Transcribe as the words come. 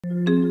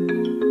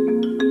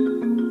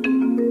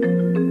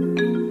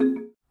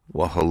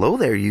Well, hello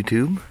there,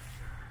 YouTube.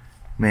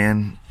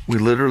 Man, we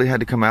literally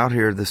had to come out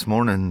here this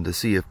morning to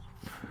see if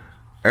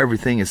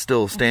everything is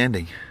still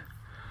standing.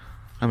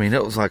 I mean,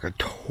 it was like a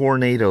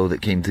tornado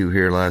that came through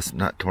here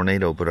not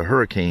tornado, but a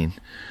hurricane.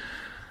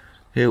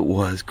 It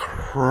was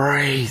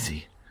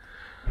crazy.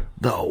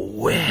 The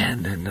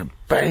wind and the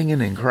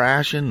banging and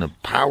crashing, the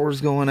power's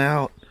going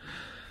out.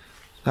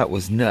 That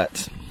was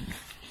nuts.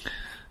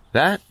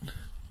 That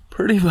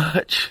pretty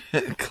much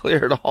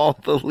cleared all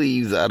the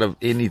leaves out of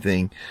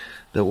anything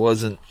that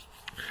wasn't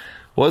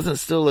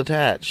still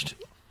attached.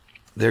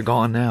 They're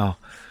gone now.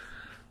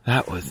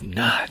 That was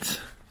nuts.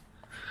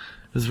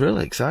 It was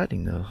really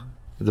exciting though.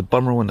 It was a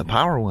bummer when the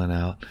power went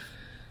out.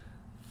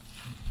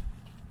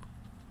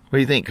 What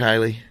do you think,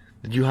 Kylie?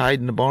 Did you hide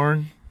in the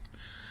barn?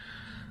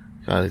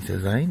 Kylie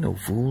says, I ain't no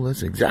fool.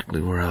 That's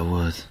exactly where I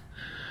was.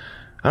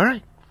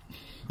 Alright.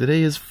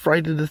 Today is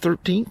Friday the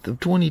 13th of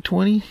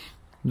 2020.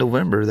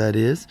 November, that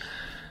is.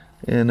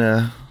 And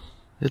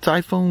it's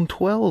iPhone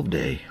 12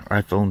 day.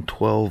 Or iPhone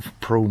 12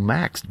 Pro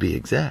Max to be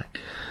exact.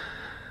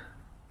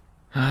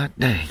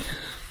 Dang.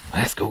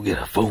 Let's go get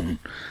a phone.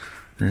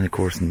 And of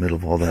course, in the middle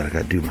of all that, I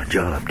gotta do my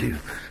job too.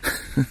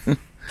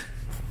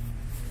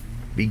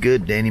 Be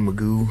good, Danny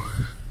Magoo.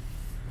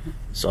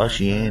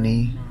 Sashi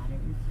Annie.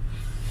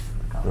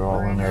 They're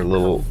all in their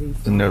little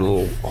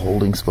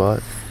holding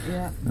spot.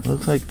 Yeah. It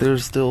looks like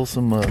there's still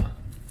some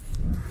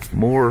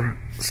more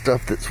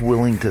stuff that's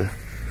willing to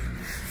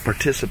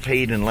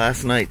participate in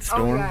last night's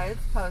storm. Oh yeah,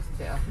 it's supposed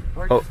to.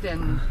 We're just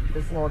in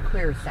this little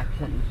clear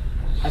section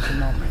at the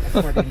moment,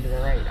 according to the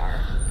radar.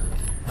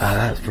 Ah,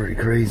 that's pretty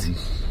crazy.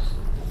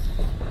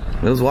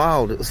 It was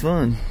wild. It was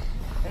fun.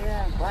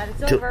 Yeah, I'm glad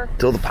it's over.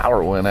 Till the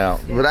power went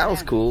out. Yeah, but that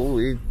was cool.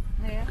 We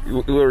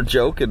were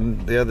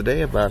joking the other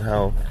day about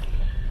how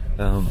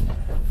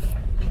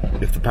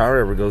if the power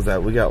ever goes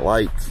out, we got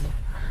lights.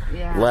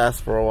 Yeah.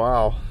 Last for a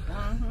while.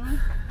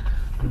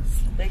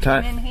 They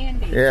come in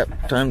handy. Yeah,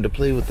 time to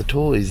play with the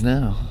toys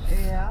now.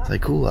 Yeah. It's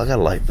like, cool, I got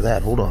a light for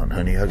that. Hold on,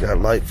 honey. I got a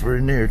light for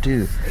in there,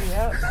 too.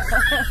 Yep.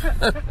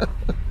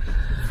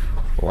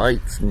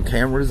 Lights and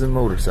cameras and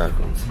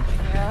motorcycles.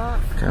 Yeah.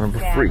 Kind of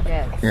a freak.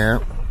 Yeah.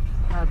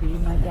 I'll be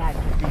my dad.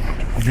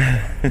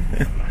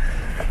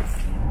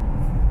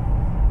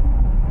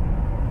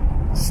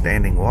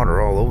 Standing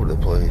water all over the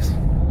place.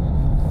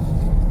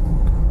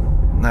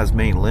 And that's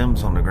main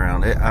limbs on the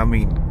ground. I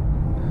mean,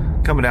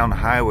 coming down the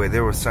highway,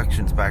 there were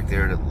sections back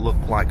there that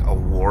looked like a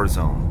war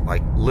zone.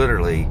 Like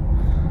literally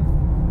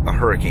a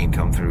hurricane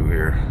come through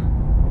here.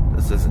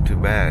 This isn't too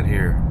bad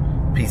here.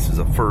 Pieces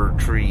of fir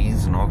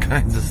trees and all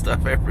kinds of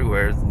stuff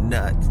everywhere. It's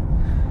nuts.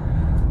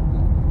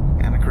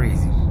 Kind of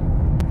crazy.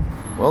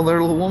 Well there,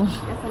 little woman.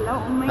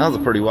 That was a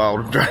pretty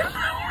wild drive.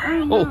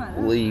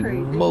 Holy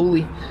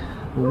moly.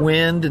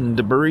 Wind and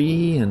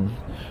debris and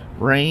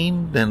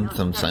rain, then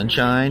some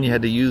sunshine. You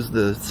had to use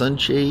the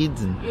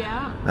sunshades, and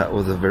that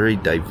was a very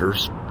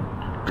diverse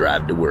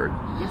drive to work.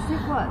 Yes,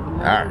 it was. All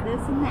right. This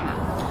and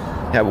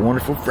that. Have a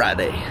wonderful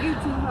Friday. You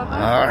too.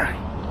 Bye-bye. All right.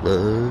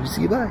 Love you.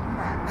 See you. Bye.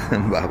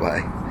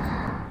 Bye-bye.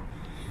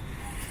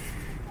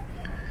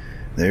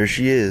 There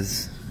she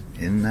is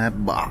in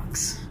that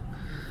box.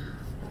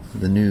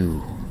 The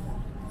new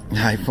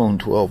iPhone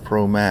 12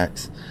 Pro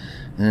Max.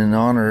 And in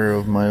honor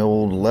of my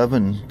old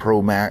 11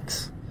 Pro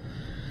Max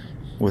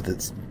with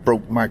its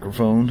broke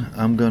microphone,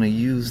 I'm going to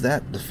use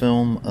that to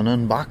film an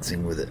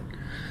unboxing with it.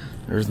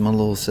 There's my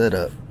little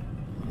setup.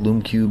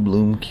 Loom Cube,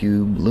 Loom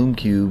Cube, Loom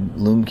Cube,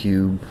 Loom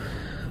Cube.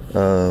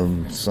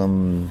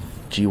 Some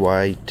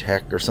GY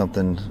Tech or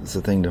something. It's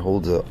the thing that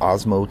holds the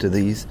Osmo to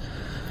these.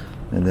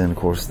 And then, of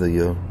course,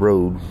 the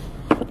Rode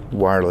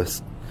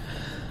wireless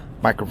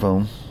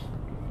microphone.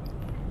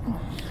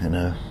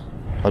 And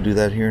I'll do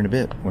that here in a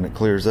bit when it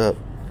clears up.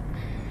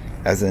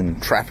 As in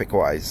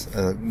traffic-wise.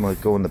 I'm going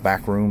to go in the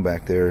back room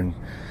back there, and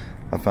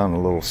I found a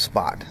little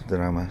spot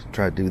that I'm going to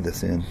try to do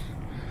this in.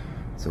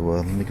 So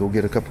let me go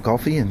get a cup of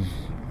coffee, and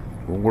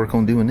we'll work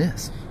on doing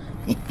this.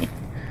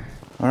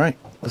 Alright,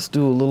 let's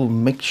do a little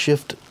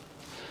makeshift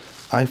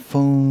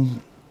iPhone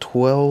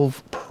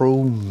 12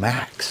 Pro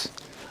Max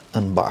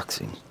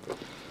unboxing.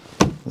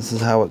 This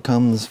is how it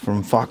comes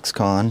from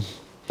Foxconn.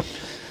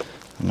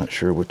 I'm not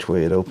sure which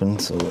way it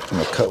opens, so I'm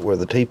going to cut where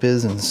the tape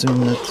is and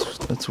assume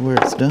that's where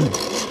it's done.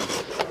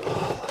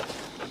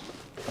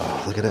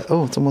 Oh, look at that.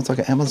 Oh, it's almost like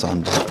an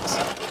Amazon box.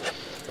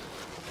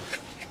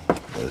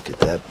 Look at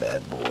that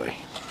bad boy.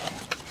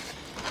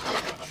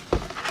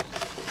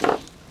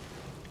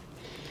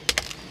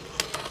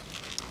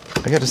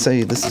 I gotta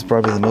say, this is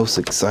probably the most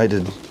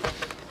excited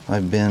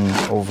I've been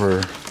over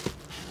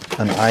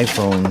an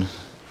iPhone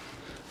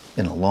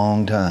in a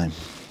long time.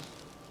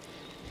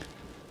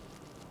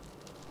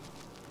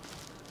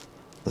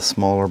 The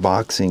smaller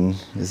boxing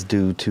is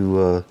due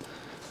to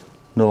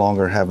no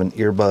longer having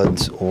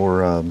earbuds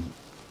or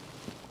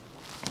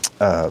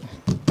the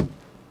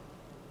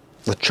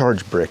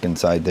charge brick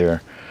inside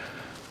there.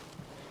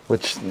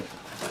 Which,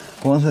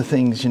 one of the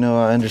things, you know,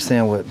 I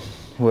understand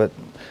what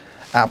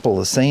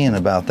Apple is saying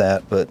about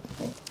that, but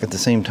at the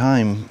same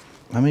time,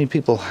 how many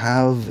people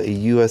have a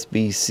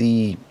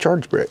USB-C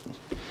charge brick?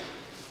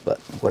 But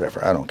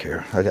whatever, I don't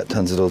care. I got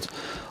tons of those.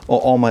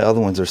 All my other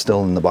ones are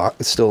still in the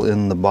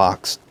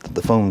box, that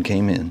the phone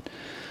came in.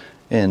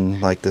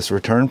 And like this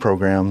return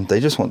program, they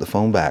just want the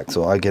phone back,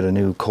 so I get a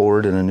new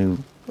cord and a new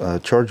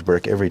charge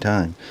brick every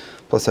time.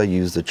 Plus I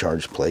use the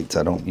charge plates.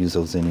 I don't use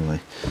those anyway.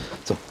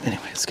 So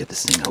anyway, let's get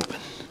this thing open.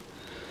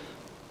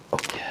 Oh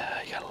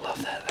yeah, you gotta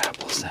love that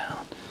Apple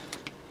sound.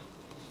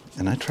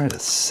 And I try to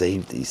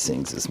save these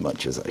things as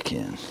much as I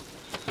can.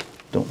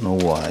 Don't know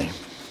why.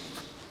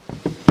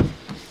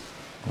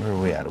 Where are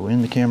we at? Are we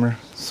in the camera?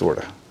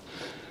 Sorta.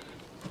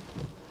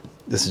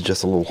 This is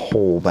just a little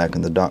hole back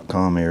in the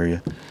 .com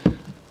area.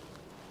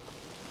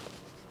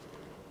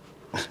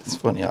 It's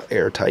funny how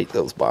airtight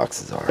those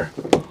boxes are.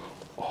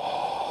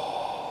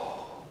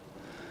 Oh,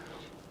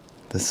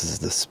 this is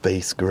the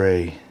space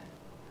gray.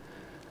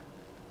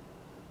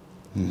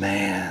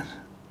 Man,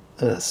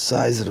 look at the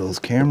size of those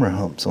camera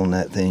humps on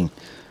that thing.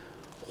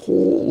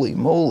 Holy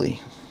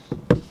moly.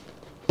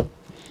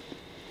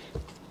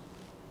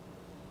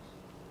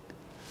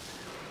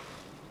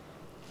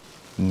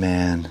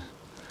 Man,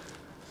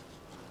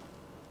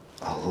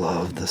 I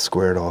love the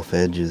squared off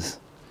edges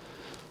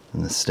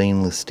and the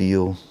stainless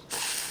steel.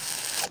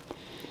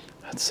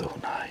 That's so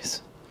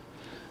nice.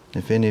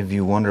 If any of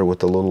you wonder what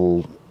the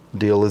little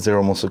deal is there,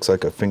 almost looks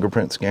like a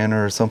fingerprint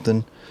scanner or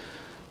something.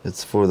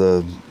 It's for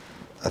the,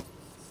 I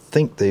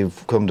think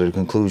they've come to the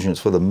conclusion it's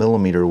for the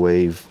millimeter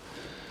wave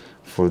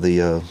for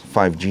the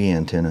 5G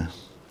antenna.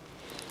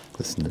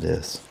 Listen to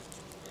this.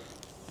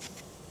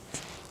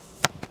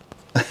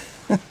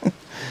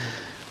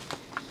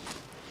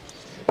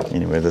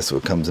 Anyway, this is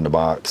what comes in the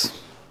box.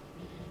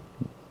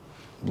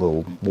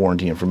 Little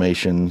warranty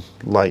information,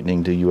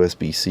 lightning to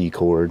USB-C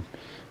cord,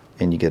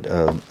 and you get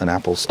an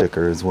Apple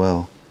sticker as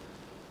well.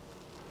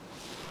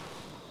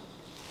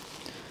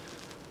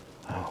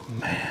 Oh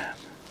man,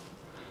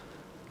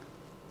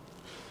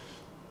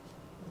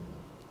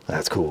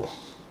 that's cool.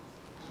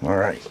 All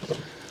right,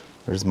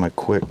 there's my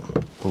quick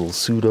little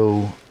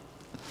pseudo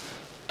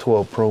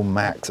 12 Pro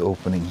Max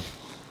opening.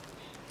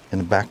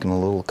 And back in a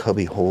little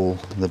cubby hole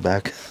in the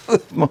back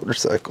of the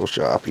motorcycle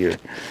shop here.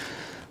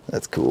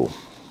 That's cool.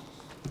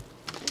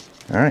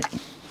 Alright.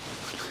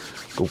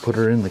 Go put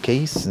her in the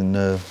case and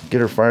get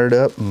her fired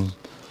up and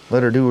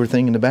let her do her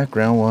thing in the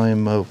background while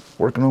I'm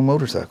working on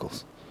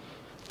motorcycles.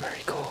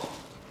 Very cool.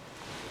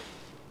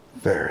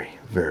 Very,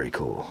 very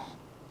cool.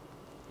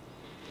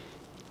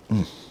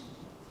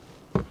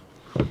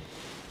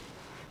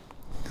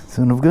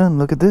 Son of a gun,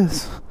 look at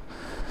this.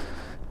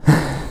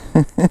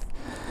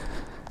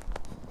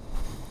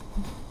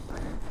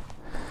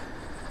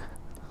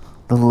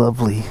 The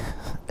lovely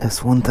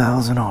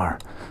S1000R.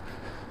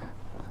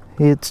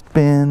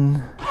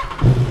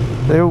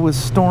 There was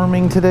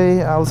storming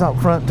today. I was out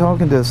front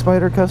talking to a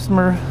Spyder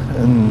customer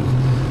and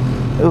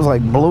it was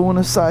like blowing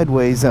us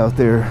sideways out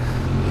there.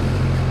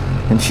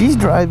 And she's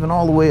driving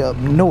all the way up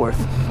north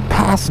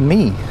past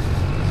me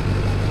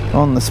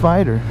on the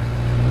Spyder.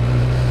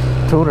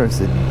 Told her, I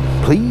said,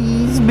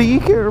 please be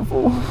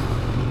careful.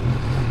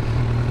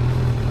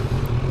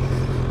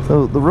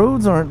 So the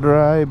roads aren't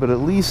dry, but at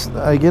least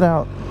I get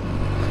out,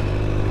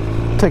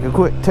 take a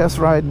quick test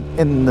ride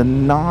in the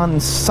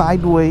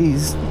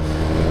non-sideways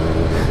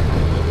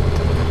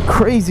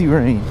crazy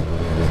rain.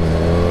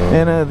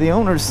 And the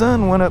owner's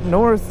son went up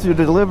north to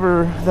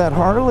deliver that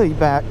Harley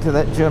back to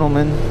that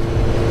gentleman.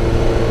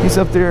 He's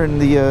up there in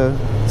the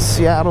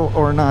Seattle,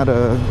 or not,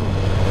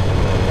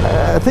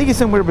 I think he's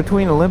somewhere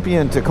between Olympia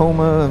and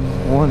Tacoma,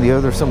 one or the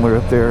other, somewhere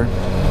up there.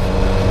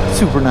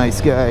 Super nice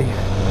guy.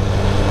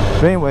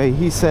 But anyway,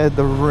 he said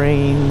the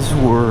rains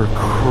were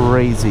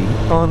crazy,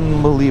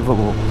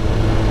 unbelievable.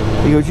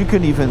 He goes, you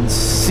couldn't even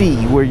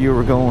see where you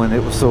were going.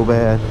 It was so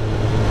bad.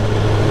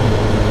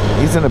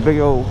 He's in a big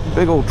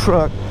old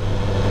truck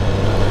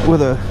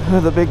with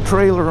a big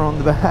trailer on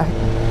the back.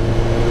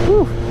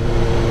 Whew.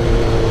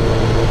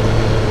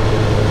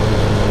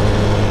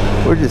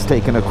 We're just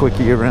taking a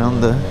quickie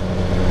around the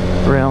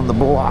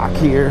block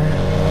here.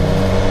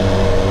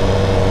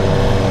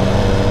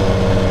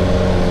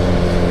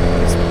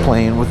 Just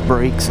playing with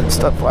brakes and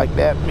stuff like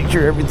that. Make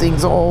sure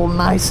everything's all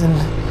nice and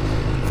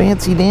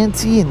fancy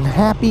dancy and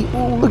happy.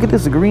 Oh, look at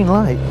this, a green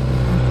light.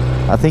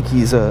 I think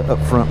he's up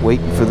front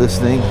waiting for this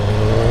thing.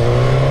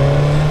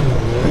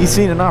 He's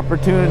seen an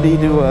opportunity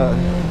to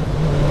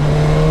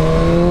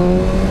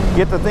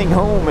get the thing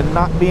home and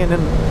not being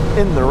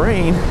in the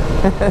rain.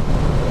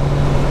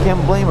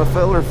 Can't blame a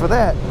feller for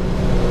that.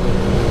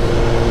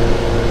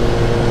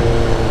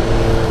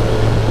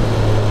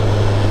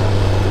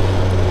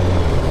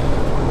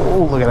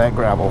 Oh, look at that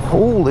gravel.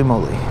 Holy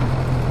moly.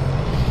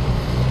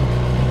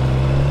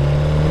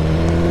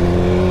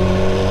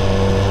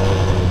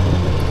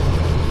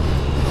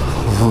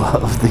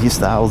 Love these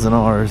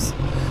 1000Rs.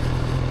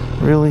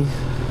 Really?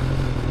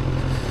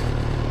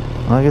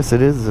 Well, I guess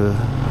it is a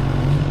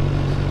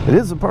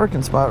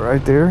parking spot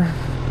right there.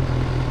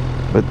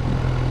 But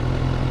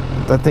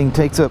that thing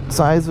takes up the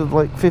size of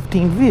like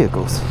 15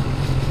 vehicles.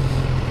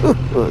 Good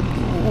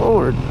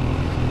Lord.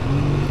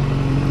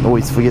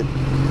 Always forget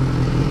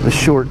the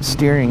short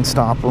steering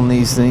stop on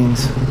these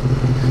things.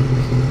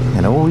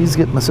 And I always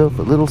get myself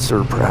a little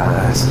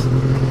surprise.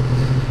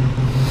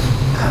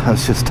 I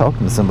was just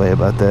talking to somebody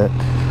about that.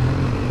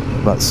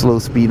 About slow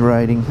speed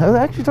riding. I was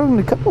actually talking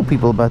to a couple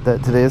people about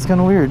that today. It's kind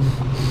of weird.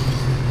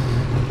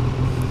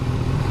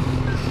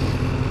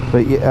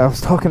 But yeah, I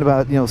was talking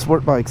about, you know,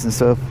 sport bikes and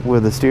stuff where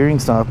the steering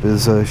stop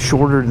is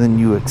shorter than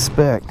you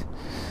expect.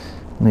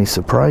 And they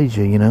surprise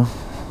you, you know.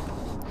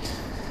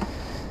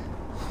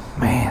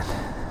 Man,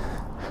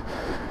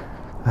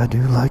 I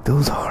do like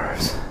those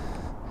R's.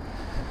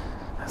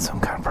 That's some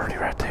kind of birdie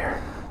right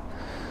there.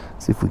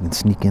 See if we can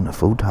sneak in a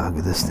photog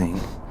of this thing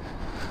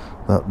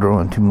without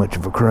drawing too much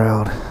of a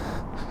crowd.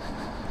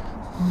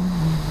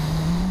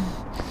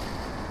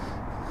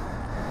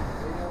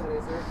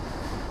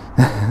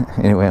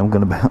 Anyway, I'm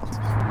gonna bounce.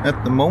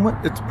 At the moment,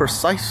 it's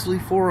precisely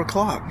 4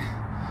 o'clock.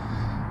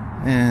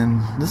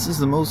 And this is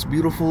the most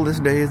beautiful this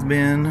day has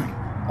been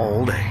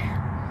all day.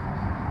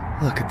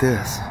 Look at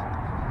this.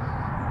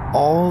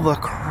 All the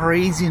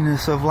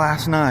craziness of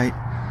last night,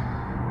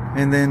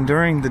 and then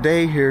during the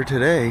day here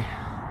today,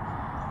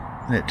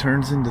 and it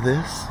turns into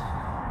this.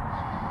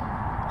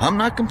 I'm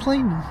not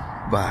complaining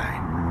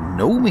by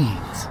no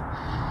means.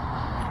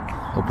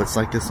 Hope it's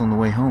like this on the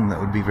way home. That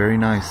would be very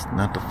nice,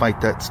 not to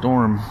fight that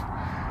storm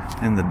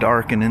in the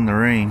dark and in the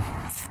rain.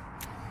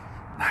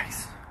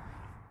 Nice.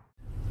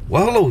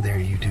 Well, hello there,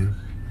 YouTube.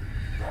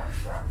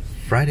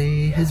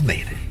 Friday has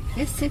made it.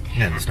 Yes, it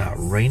has. And it's not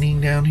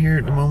raining down here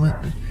at the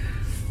moment.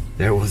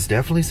 There was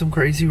definitely some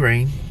crazy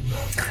rain.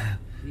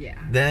 Yeah.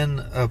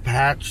 Then a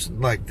patch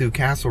like through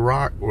Castle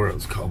Rock where it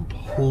was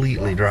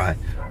completely dry.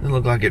 It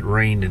looked like it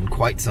rained in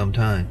quite some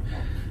time.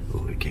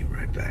 Oh, it came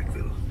right back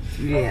though.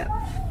 Yeah.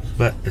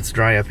 But it's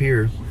dry up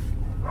here.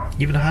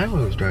 Even the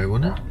highway was dry,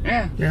 wasn't it?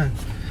 Yeah. Yeah.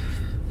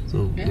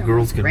 So Yeah, the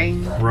girls can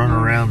run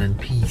around in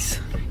peace.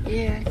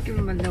 Yeah, give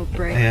them a little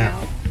break Yeah.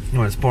 out.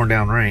 When it's pouring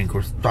down rain, of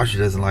course, Tasha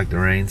doesn't like the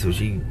rain, so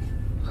she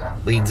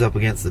leans up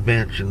against the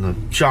bench in the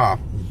shop.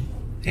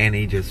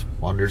 Annie just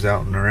wanders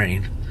out in the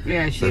rain.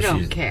 Yeah, she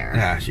don't care.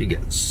 Yeah, she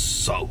gets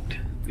soaked.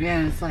 Yeah,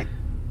 and it's like,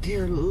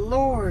 dear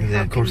Lord, And then,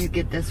 how of can course, you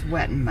get this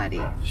wet and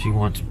muddy? She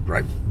wants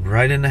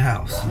right in the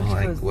house. I'm She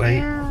like, goes, wait.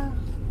 yeah.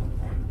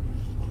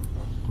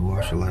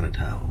 Wash a lot of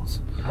towels.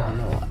 A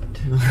lot.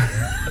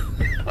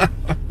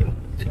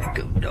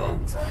 Jacob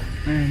dogs.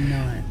 I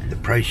know it. The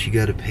price you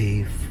gotta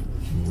pay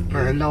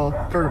For a little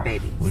fur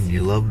baby. when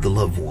you love the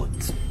loved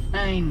ones.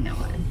 I know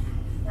it.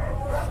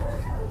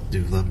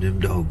 Do love them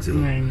dogs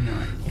though. I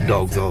know it.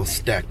 Dogs all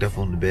stacked up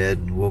on the bed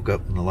and woke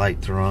up and the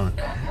lights are on.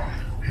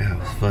 Yeah, it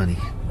was funny.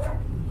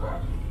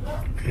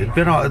 It'd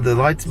been off, the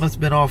lights must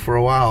have been off for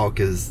a while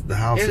because the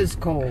house. It was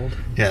cold.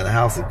 Yeah, the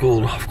house had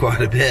cooled off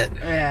quite a bit.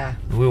 Yeah.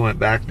 We went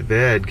back to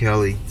bed.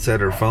 Kelly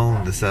set her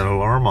phone to set an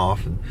alarm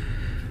off and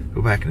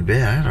go back into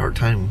bed. I had a hard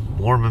time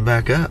warming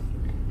back up.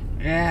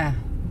 Yeah.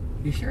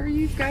 You sure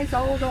you guys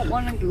all don't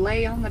want to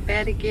lay on the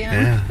bed again?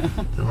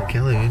 Yeah. Telling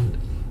Kelly,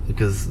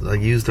 because I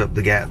used up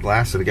the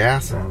last of the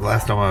gas, and the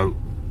last time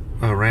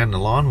I ran the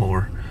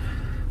lawnmower,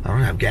 I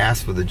don't have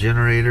gas for the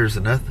generators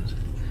and nothing.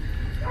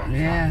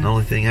 Yeah. The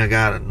only thing I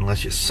got,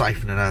 unless you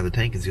siphon it out of the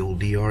tank, is the old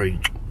DR,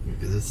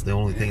 because it's the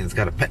only thing that's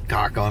got a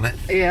petcock on it.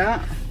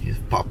 Yeah. You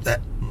just pop that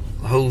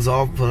hose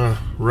off, put a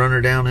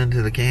runner down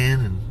into the can,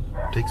 and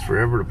it takes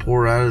forever to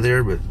pour out of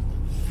there, but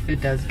it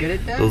does get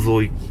it done.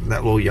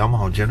 that little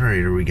Yamaha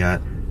generator we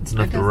got, it's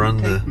enough to run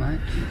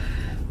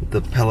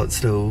the pellet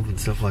stove and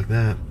stuff like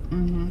that.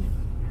 Mm-hmm.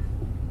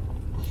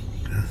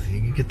 You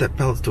can get that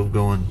pellet stove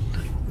going,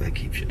 that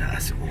keeps you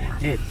nice and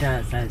warm. It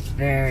does. That's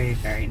very,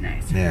 very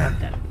nice. Yeah. I love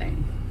that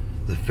thing.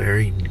 The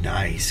very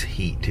nice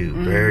heat too.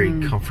 Very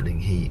comforting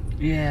heat.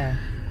 Yeah.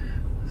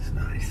 It's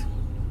nice.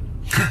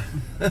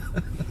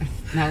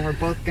 Now we're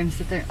both gonna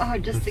sit there. Oh,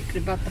 just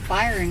thinking about the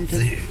fire and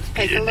just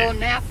take a little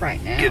nap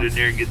right now. Get in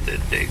there and get that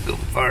dang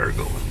fire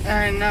going.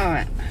 I know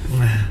it.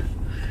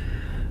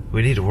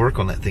 We need to work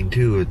on that thing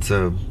too. It's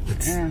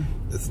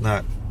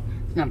not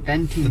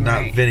venting.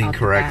 venting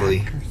correctly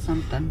or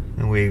something.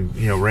 And we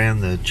ran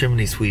the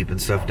chimney sweep and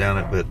stuff down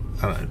it, but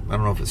I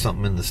don't know if it's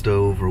something in the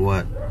stove or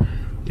what.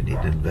 We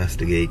need to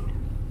investigate.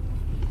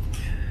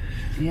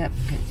 Yep,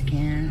 because you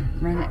can't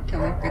run it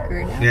till we figure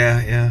it out.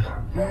 Yeah.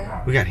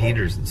 Yeah. We got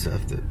heaters and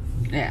stuff that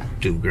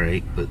do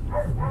great, but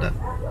that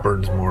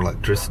burns more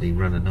electricity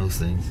running those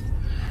things.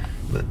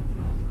 But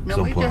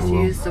no, we just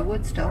use the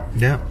wood stove.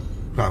 Yeah,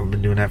 I've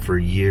been doing that for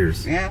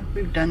years. Yeah,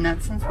 we've done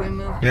that since we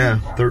moved. Yeah,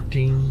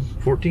 13,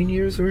 14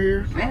 years we're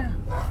here. Yeah.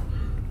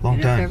 Long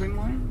Get up time. every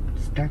morning,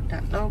 start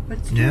that little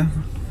wood stove. Yeah.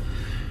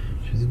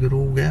 She's a good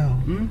old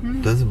gal.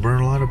 Doesn't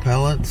burn a lot of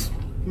pellets.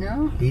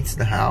 No. Heats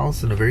the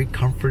house in a very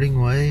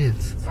comforting way.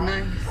 It's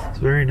nice. It's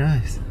very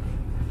nice.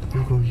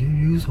 You go, you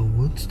use a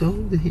wood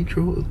stove to heat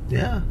your wood?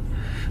 Yeah.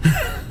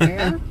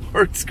 Yeah.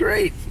 Works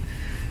great.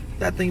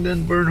 That thing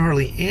doesn't burn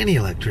hardly any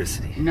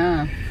electricity.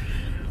 No.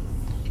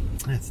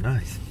 That's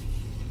nice.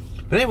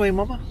 But anyway,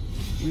 Mama.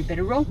 We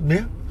better roll.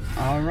 Yeah.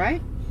 All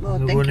right. Well, I'll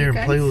thank go in there you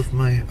and play guys. with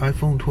my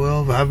iPhone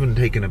 12. I haven't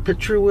taken a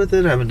picture with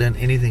it. I haven't done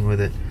anything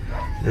with it.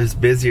 I was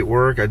busy at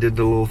work. I did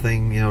the little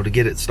thing, you know, to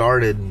get it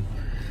started. And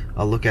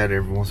I'll look at it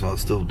every once in a while.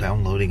 It's still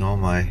downloading all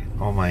my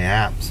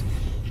apps.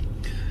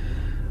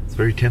 It's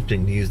very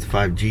tempting to use the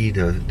 5G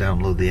to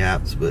download the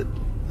apps, but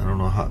I don't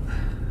know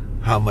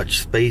how much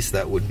space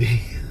that would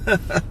be.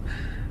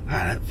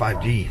 That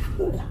 5G,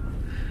 ooh,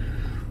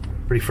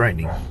 pretty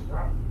frightening.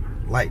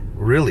 Like,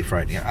 really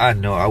frightening. I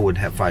know I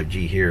wouldn't have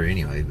 5G here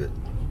anyway, but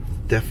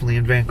definitely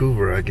in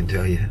Vancouver, I can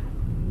tell you.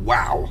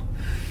 Wow.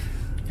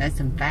 That's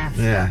some fast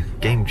Yeah, stuff.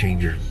 game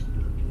changer.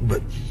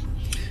 But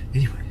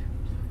anyway,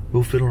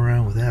 we'll fiddle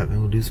around with that. Maybe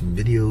we'll do some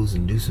videos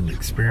and do some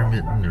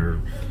experimenting or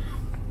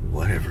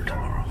whatever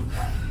tomorrow.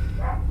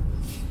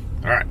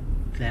 All right.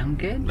 Sound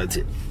good? That's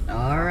it.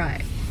 All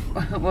right.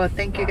 Well,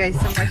 thank you guys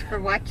so much for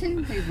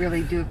watching. We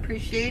really do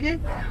appreciate it.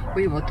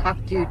 We will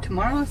talk to you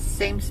tomorrow.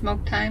 Same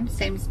smoke time,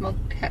 same smoke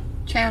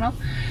channel.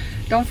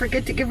 Don't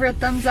forget to give her a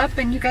thumbs up,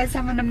 and you guys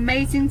have an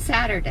amazing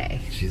Saturday.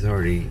 She's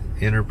already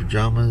in her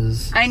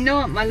pajamas. I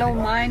know it. My little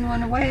mind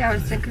went away. I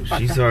was thinking about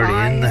She's the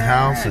already in the fire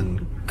house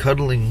and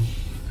cuddling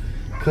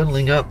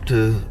up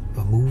to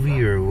a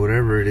movie or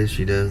whatever it is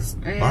she does.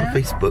 A lot of Yeah.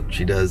 Facebook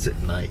she does at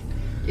night.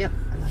 Yep,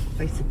 I like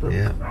Facebook.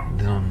 Yeah.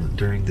 Then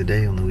during the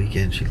day, on the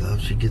weekend, she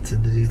gets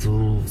into these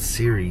little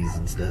series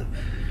and stuff.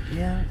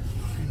 Yeah,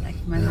 I like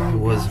my It little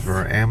was boss.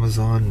 for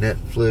Amazon,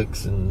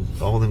 Netflix, and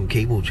all them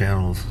cable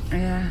channels.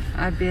 Yeah,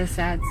 I'd be a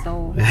sad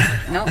soul.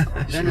 No,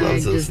 She then I'd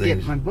loves those just get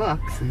things. my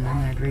books, and then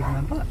I'd read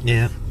my book.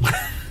 Yeah.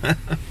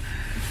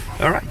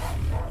 All right.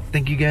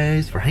 Thank you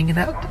guys for hanging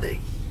out today.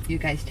 You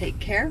guys take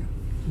care.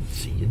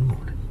 See you in the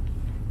morning.